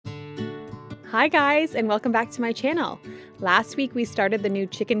Hi guys, and welcome back to my channel. Last week we started the new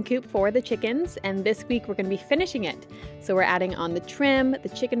chicken coop for the chickens, and this week we're going to be finishing it. So we're adding on the trim, the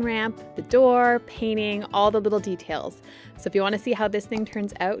chicken ramp, the door, painting, all the little details. So if you want to see how this thing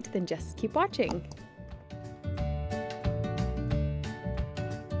turns out, then just keep watching.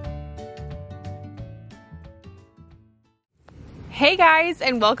 Hey guys,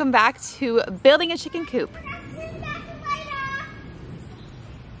 and welcome back to building a chicken coop.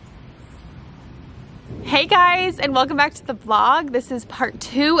 Hey guys, and welcome back to the vlog. This is part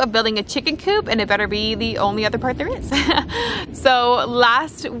 2 of building a chicken coop, and it better be the only other part there is. So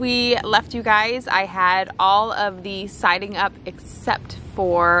last we left you guys, I had all of the siding up except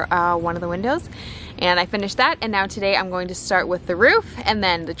for one of the windows, and I finished that. And now today I'm going to start with the roof, and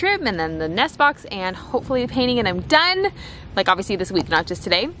then the trim, and then the nest box, and hopefully the painting, and I'm done. Like obviously this week, not just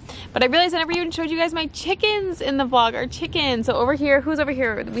today. But I realized I never even showed you guys my chickens in the vlog, our chickens. So over here, who's over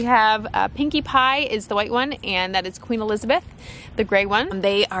here? We have Pinkie Pie is the white one, and that is Queen Elizabeth, the gray one.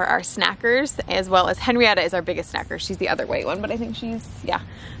 They are our snackers, as well as Henrietta is our biggest snacker. She's the other white one, but I think she's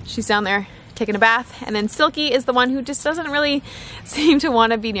down there taking a bath. And then Silky is the one who just doesn't really seem to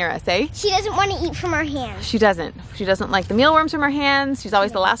want to be near us, eh? She doesn't want to eat from our hands. She doesn't. She doesn't like the mealworms from our hands. She's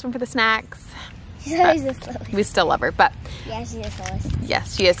always the last one for the snacks. She's always the slowest. We still love her, but yeah, she's the slowest.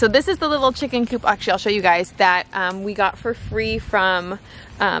 Yes, she is. So this is the little chicken coop. Actually, I'll show you guys that we got for free from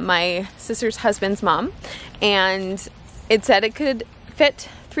my sister's husband's mom, and it said it could fit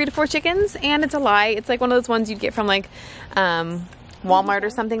 3 to 4 chickens, and it's a lie. It's like one of those ones you'd get from like Walmart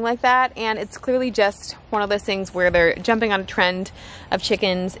or something like that, and it's clearly just one of those things where they're jumping on a trend of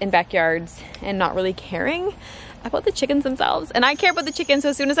chickens in backyards and not really caring about the chickens themselves. And I care about the chickens, so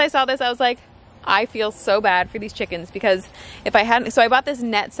as soon as I saw this, I was like, I feel so bad for these chickens, because if I hadn't, so I bought this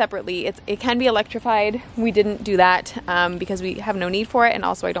net separately. It can be electrified. We didn't do that because we have no need for it, and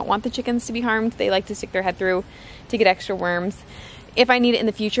also I don't want the chickens to be harmed. They like to stick their head through to get extra worms. If I need it in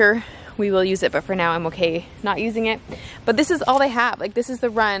the future, we will use it, but for now I'm okay not using it. But this is all they have. Like, this is the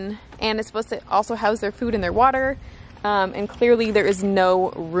run, and it's supposed to also house their food and their water, and clearly there is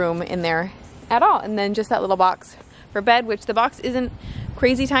no room in there at all. And then just that little box for bed, which the box isn't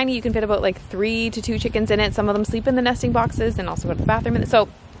crazy tiny. You can fit about like 3 to 2 chickens in it. Some of them sleep in the nesting boxes and also go to the bathroom in it. So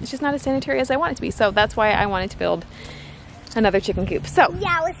it's just not as sanitary as I want it to be. So that's why I wanted to build another chicken coop. So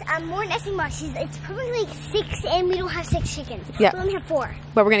yeah, with more nesting boxes, it's probably like 6, and we don't have 6 chickens. Yeah, we only have 4.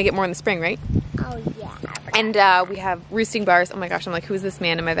 But we're gonna get more in the spring, right? Oh yeah. And we have roosting bars. Oh my gosh, I'm like, who's this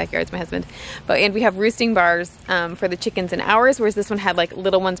man in my backyard? It's my husband. And we have roosting bars for the chickens in ours, whereas this one had like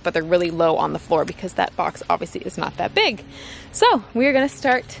little ones, but they're really low on the floor because that box obviously is not that big. So we are gonna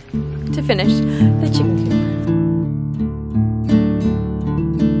start to finish the chicken coop.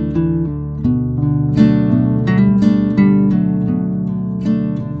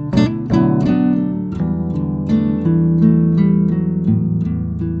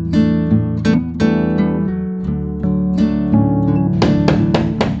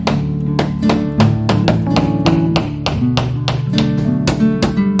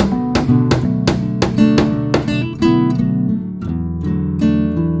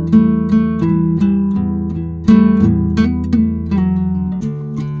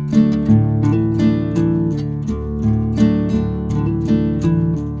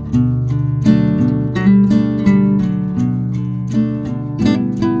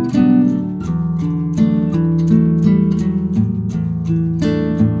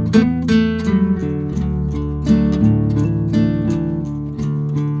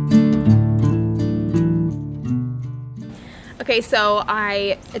 Okay, so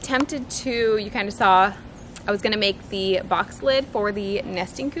I attempted to, you kind of saw, I was gonna make the box lid for the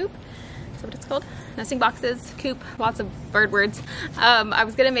nesting coop. Is that what it's called? Nesting boxes, coop, lots of bird words. I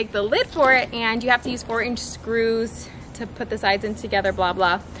was gonna make the lid for it, and you have to use 4-inch screws to put the sides in together, blah,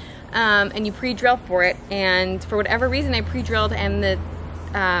 blah. And you pre-drill for it, and for whatever reason I pre-drilled, and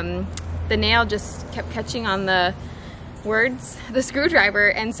the nail just kept catching on the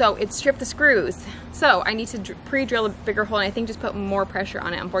screwdriver, and so it stripped the screws. So I need to pre-drill a bigger hole, and I think just put more pressure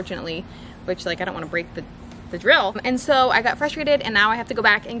on it, unfortunately, which like I don't want to break the drill. And so I got frustrated, and now I have to go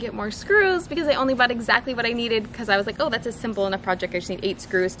back and get more screws because I only bought exactly what I needed, because I was like, oh, that's a simple enough project. I just need 8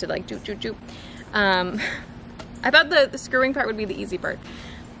 screws to like joop. I thought the screwing part would be the easy part.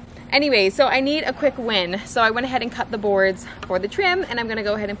 Anyway, so I need a quick win. So I went ahead and cut the boards for the trim, and I'm gonna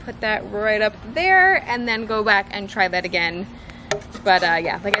go ahead and put that right up there and then go back and try that again. But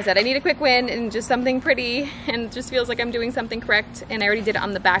yeah, like I said, I need a quick win and just something pretty, and it just feels like I'm doing something correct. And I already did it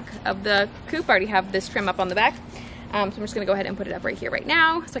on the back of the coop. I already have this trim up on the back. So I'm just gonna go ahead and put it up right here right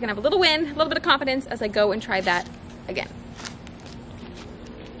now, so I can have a little win, a little bit of confidence as I go and try that again.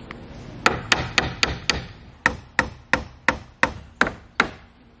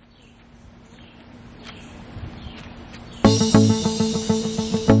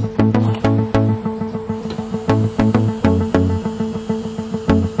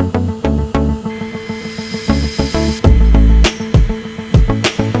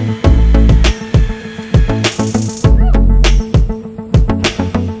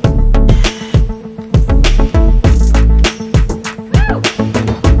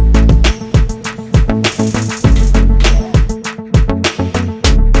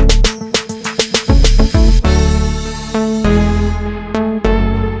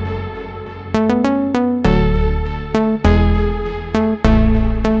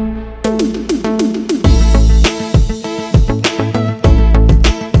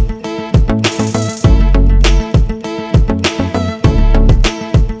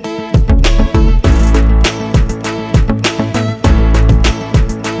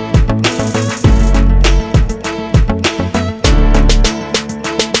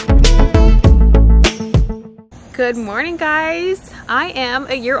 Good morning, guys. I am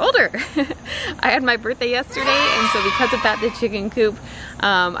a year older. I had my birthday yesterday, and so because of that, the chicken coop,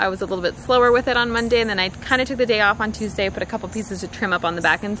 I was a little bit slower with it on Monday, and then I kind of took the day off on Tuesday, put a couple pieces of trim up on the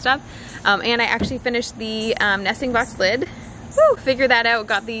back and stuff. And I actually finished the nesting box lid. Woo, figured that out,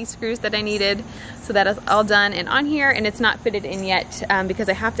 got the screws that I needed, so that is all done and on here, and it's not fitted in yet because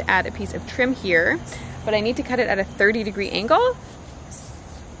I have to add a piece of trim here, but I need to cut it at a 30-degree angle,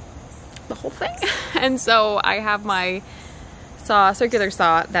 the whole thing. And so I have my saw, circular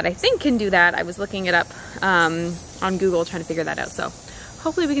saw, that I think can do that. I was looking it up on Google trying to figure that out, so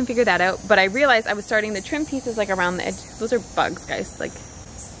hopefully we can figure that out. But I realized I was starting the trim pieces like around the edge. Those are bugs, guys. Like,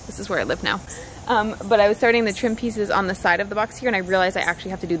 this is where I live now. But I was starting the trim pieces on the side of the box here, and I realized I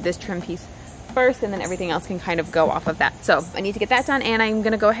actually have to do this trim piece first, and then everything else can kind of go off of that. So I need to get that done, and I'm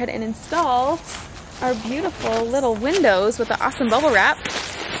gonna go ahead and install our beautiful little windows with the awesome bubble wrap.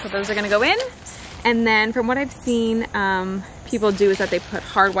 So those are gonna go in. And then from what I've seen people do is that they put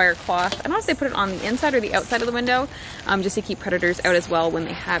hardwire cloth. I don't know if they put it on the inside or the outside of the window, just to keep predators out as well when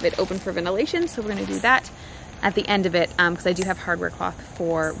they have it open for ventilation. So we're gonna do that at the end of it, because I do have hardware cloth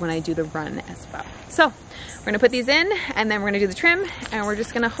for when I do the run as well. So we're gonna put these in, and then we're gonna do the trim, and we're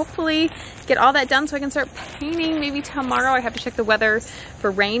just gonna hopefully get all that done so I can start painting maybe tomorrow. I have to check the weather for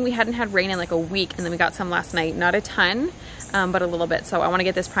rain. We hadn't had rain in like a week, and then we got some last night. Not a ton, but a little bit. So I wanna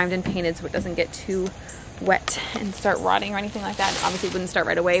get this primed and painted so it doesn't get too wet and start rotting or anything like that. Obviously it wouldn't start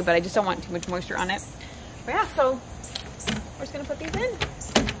right away, but I just don't want too much moisture on it. But yeah, so we're just gonna put these in.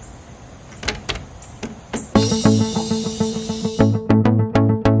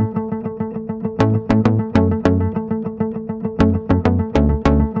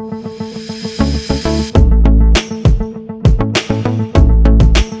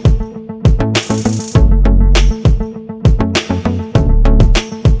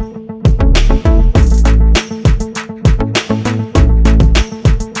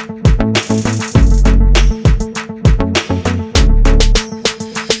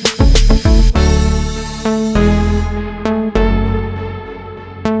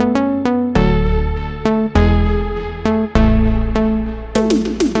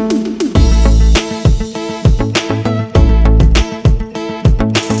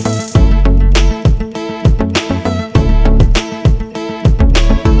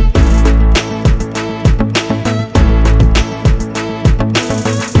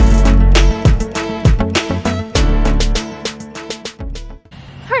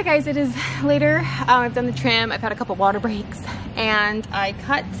 Guys, it is later. I've done the trim, I've had a couple water breaks, and I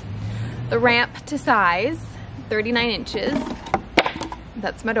cut the ramp to size 39 inches.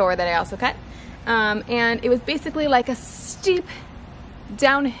 That's my door that I also cut. And it was basically like a steep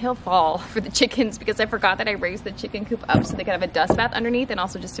downhill fall for the chickens because I forgot that I raised the chicken coop up so they could have a dust bath underneath, and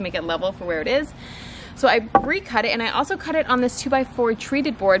also just to make it level for where it is. So I recut it, and I also cut it on this 2x4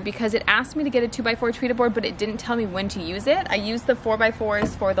 treated board because it asked me to get a 2x4 treated board, but it didn't tell me when to use it. I used the 4x4s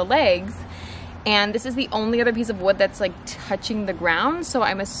for the legs, and this is the only other piece of wood that's like touching the ground. So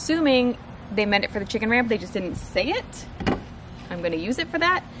I'm assuming they meant it for the chicken ramp. They just didn't say it. I'm gonna use it for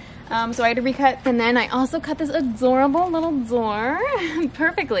that. So I had to recut, and then I also cut this adorable little door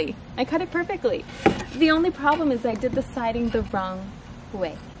perfectly. I cut it perfectly. The only problem is I did the siding the wrong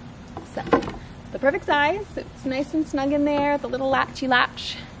way. So the perfect size, it's nice and snug in there, the little latchy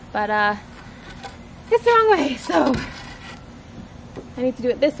latch, but it's the wrong way, so I need to do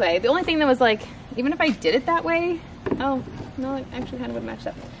it this way. The only thing that was like, even if I did it that way, oh, no, it actually kind of would match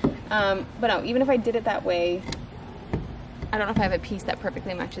up. But no, even if I did it that way, I don't know if I have a piece that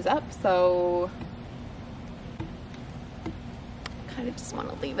perfectly matches up, so I kind of just want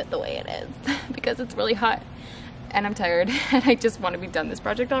to leave it the way it is because it's really hot. And I'm tired, and I just want to be done this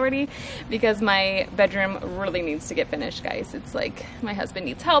project already because my bedroom really needs to get finished, guys. It's like my husband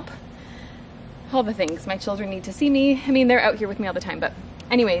needs help, all the things. My children need to see me. I mean, they're out here with me all the time, but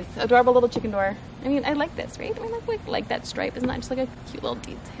anyways, adorable little chicken door. I mean, I like this, right? I mean, like that stripe. Isn't that just like a cute little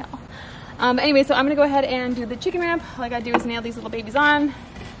detail? Anyway, so I'm gonna go ahead and do the chicken ramp. All I gotta do is nail these little babies on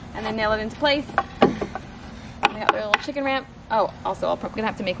and then nail it into place. I got their little chicken ramp. Oh, also, I'm gonna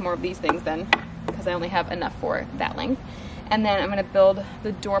have to make more of these things then, because I only have enough for that length. And then I'm gonna build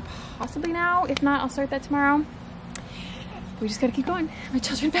the door possibly now. If not, I'll start that tomorrow. We just gotta keep going. My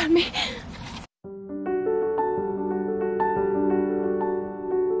children found me.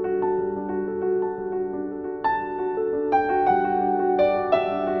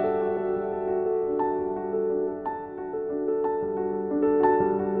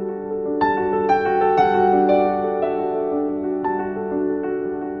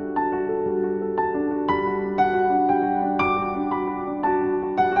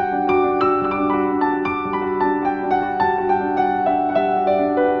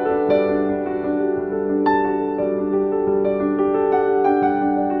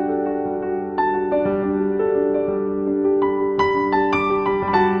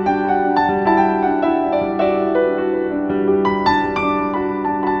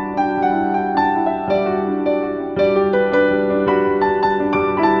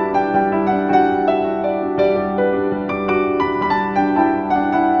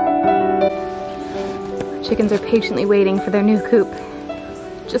 chickens are patiently waiting for their new coop.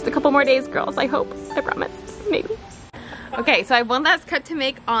 Just a couple more days, girls, I hope. I promise. Maybe. Okay, so I have one last cut to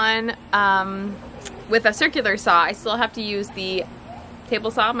make on with a circular saw. I still have to use the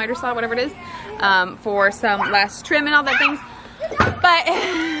table saw, miter saw, whatever it is, for some last trim and all that things. But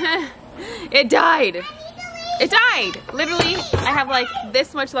it died. It died. Literally, I have like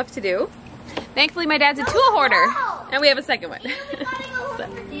this much left to do. Thankfully, my dad's a tool hoarder, and we have a second one. So.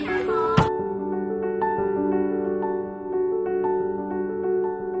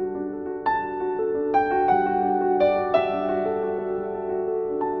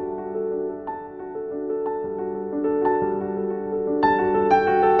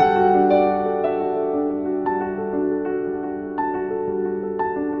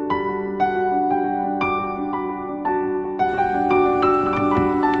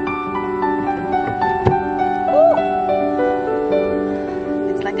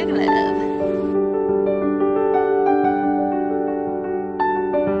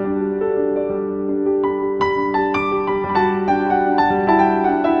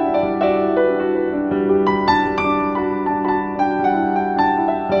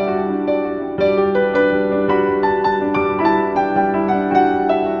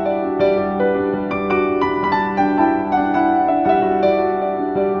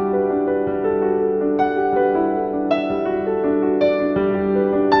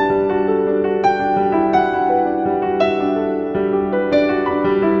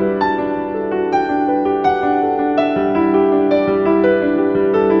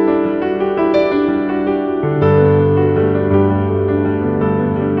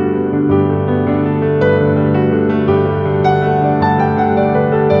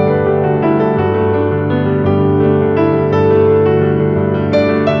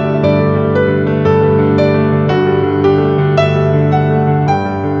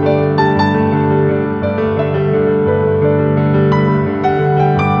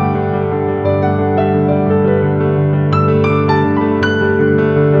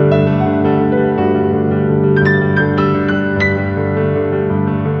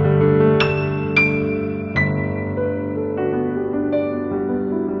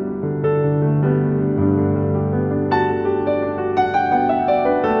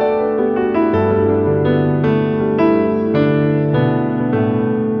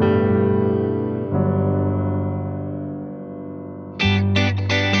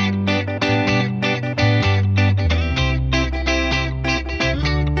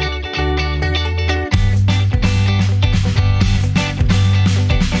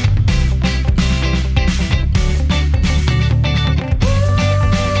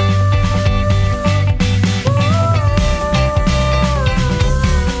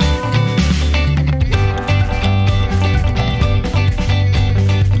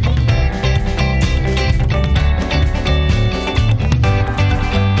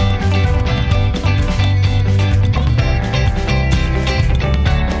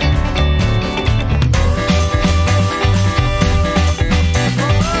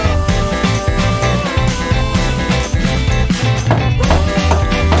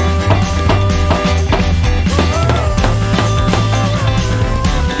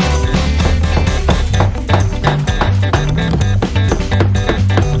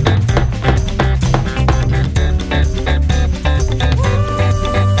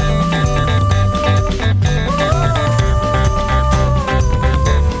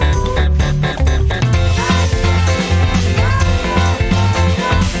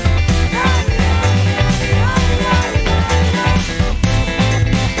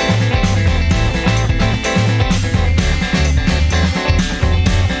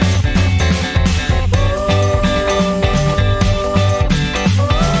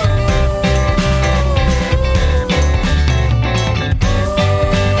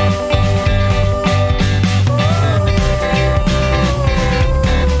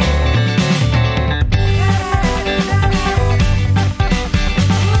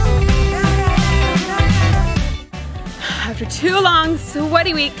 After 2 long,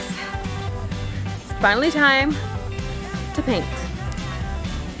 sweaty weeks, it's finally time to paint.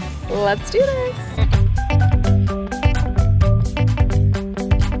 Let's do this.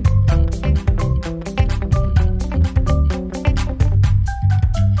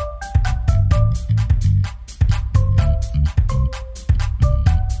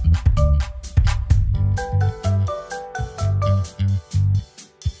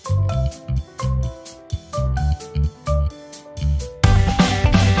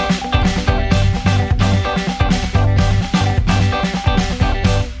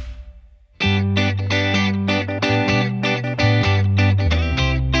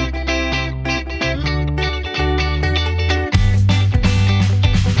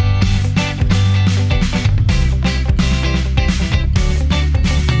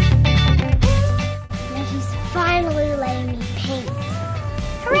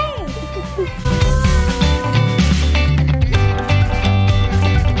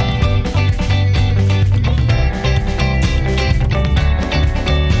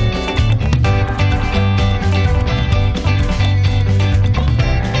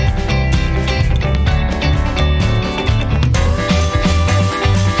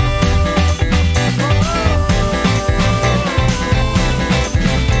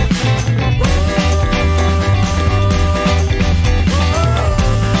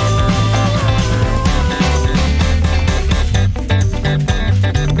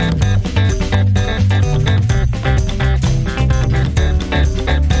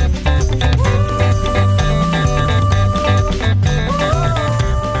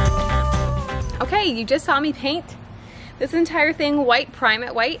 guys saw me paint this entire thing white, prime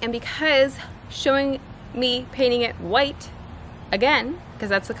it white, and because showing me painting it white again, because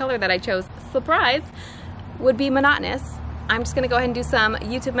that's the color that I chose, surprise, would be monotonous, I'm just gonna go ahead and do some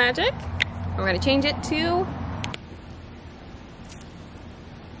YouTube magic. We're gonna change it to...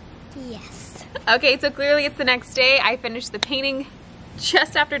 Yes. Okay, so clearly it's the next day. I finished the painting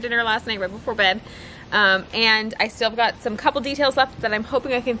just after dinner last night, right before bed. And I still have got some couple details left that I'm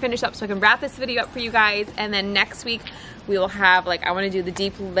hoping I can finish up so I can wrap this video up for you guys. And then next week we will have, like, I want to do the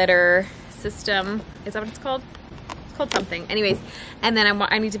deep litter system. Is that what it's called? It's called something. Anyways, and then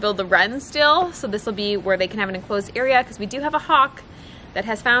I need to build the run still. So this will be where they can have an enclosed area because we do have a hawk that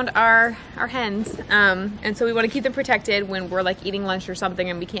has found our hens. And so we want to keep them protected when we're like eating lunch or something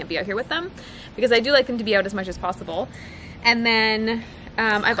and we can't be out here with them, because I do like them to be out as much as possible. And then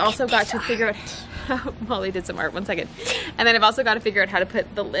I've also got to figure out, Molly did some art, one second. And then I've also got to figure out how to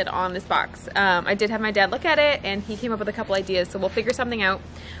put the lid on this box. I did have my dad look at it and he came up with a couple ideas, so we'll figure something out.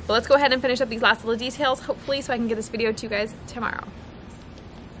 But let's go ahead and finish up these last little details, hopefully, so I can get this video to you guys tomorrow.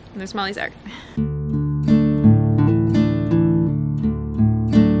 And there's Molly's art.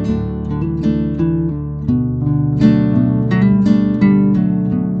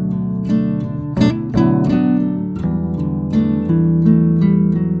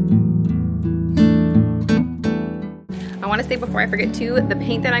 Before I forget too, the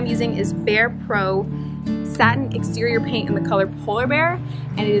paint that I'm using is Bear Pro satin exterior paint in the color Polar Bear,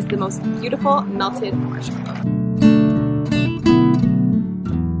 and it is the most beautiful melted marshmallow.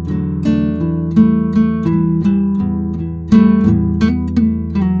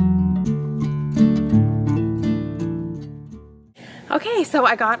 Okay, so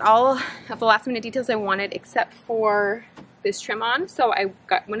I got all of the last minute details I wanted except for this trim on. So I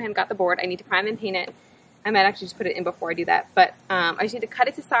went ahead and got the board. I need to prime and paint it. I might actually just put it in before I do that, but I just need to cut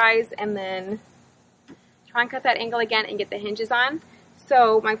it to size and then try and cut that angle again and get the hinges on.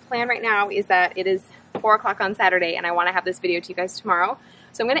 So my plan right now is that it is 4 o'clock on Saturday and I want to have this video to you guys tomorrow.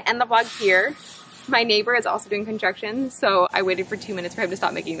 So I'm going to end the vlog here. My neighbor is also doing construction, so I waited for 2 minutes for him to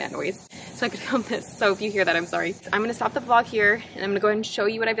stop making that noise so I could film this. So if you hear that, I'm sorry. I'm going to stop the vlog here and I'm going to go ahead and show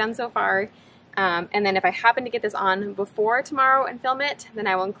you what I've done so far. And then if I happen to get this on before tomorrow and film it, then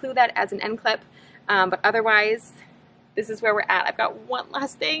I will include that as an end clip. But otherwise, this is where we're at. I've got one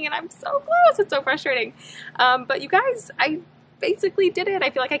last thing and I'm so close. It's so frustrating. But you guys, I basically did it. I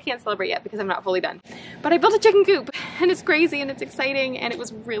feel like I can't celebrate yet because I'm not fully done. But I built a chicken coop and it's crazy and it's exciting and it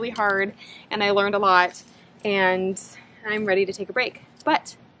was really hard and I learned a lot and I'm ready to take a break.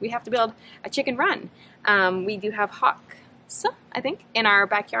 But we have to build a chicken run. We do have hawks, I think, in our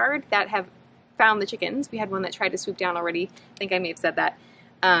backyard that have found the chickens. We had one that tried to swoop down already. I think I may have said that.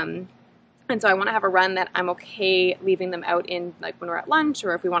 And so I want to have a run that I'm okay leaving them out in, like when we're at lunch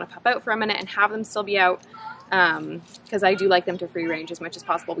or if we want to pop out for a minute and have them still be out, because I do like them to free range as much as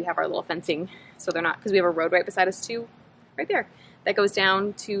possible. We have our little fencing so they're not, because we have a road right beside us too, right there, that goes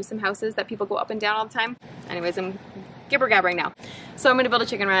down to some houses that people go up and down all the time. Anyways, I'm gibber-gabbering now. So I'm going to build a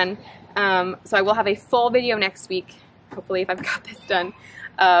chicken run. So I will have a full video next week, hopefully if I've got this done,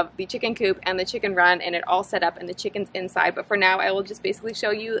 of the chicken coop and the chicken run and it all set up and the chicken's inside. But for now, I will just basically show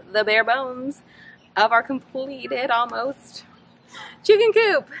you the bare bones of our completed almost chicken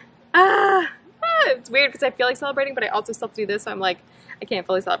coop. It's weird because I feel like celebrating, but I also still have to do this, so I'm like, I can't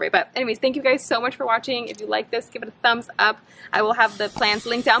fully celebrate. But anyways, thank you guys so much for watching. If you like this, give it a thumbs up. I will have the plans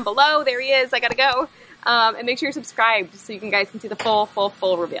linked down below. There he is. I gotta go. And make sure you're subscribed so you guys can see the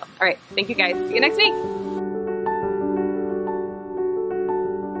full reveal. All right, thank you guys. See you next week.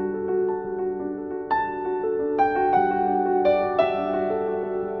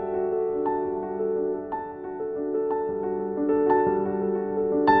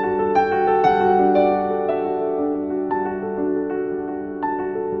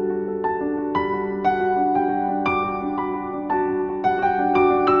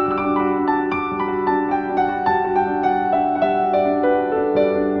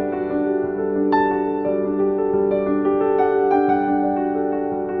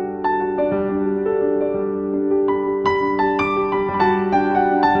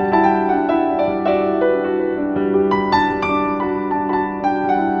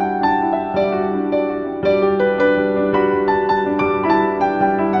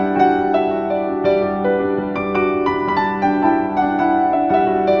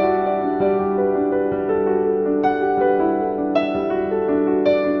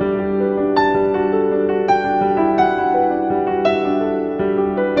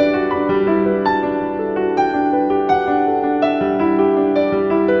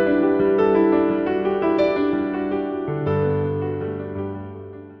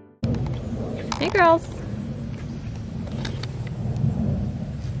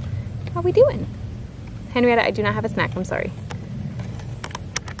 we doing? Henrietta, I do not have a snack. I'm sorry.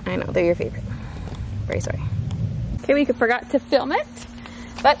 I know, they're your favorite. Very sorry. Okay, we forgot to film it,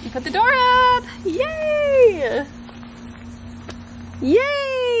 but you put the door up. Yay!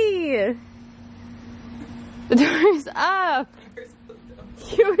 Yay! The door is up.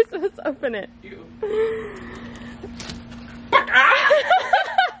 You were supposed to open it.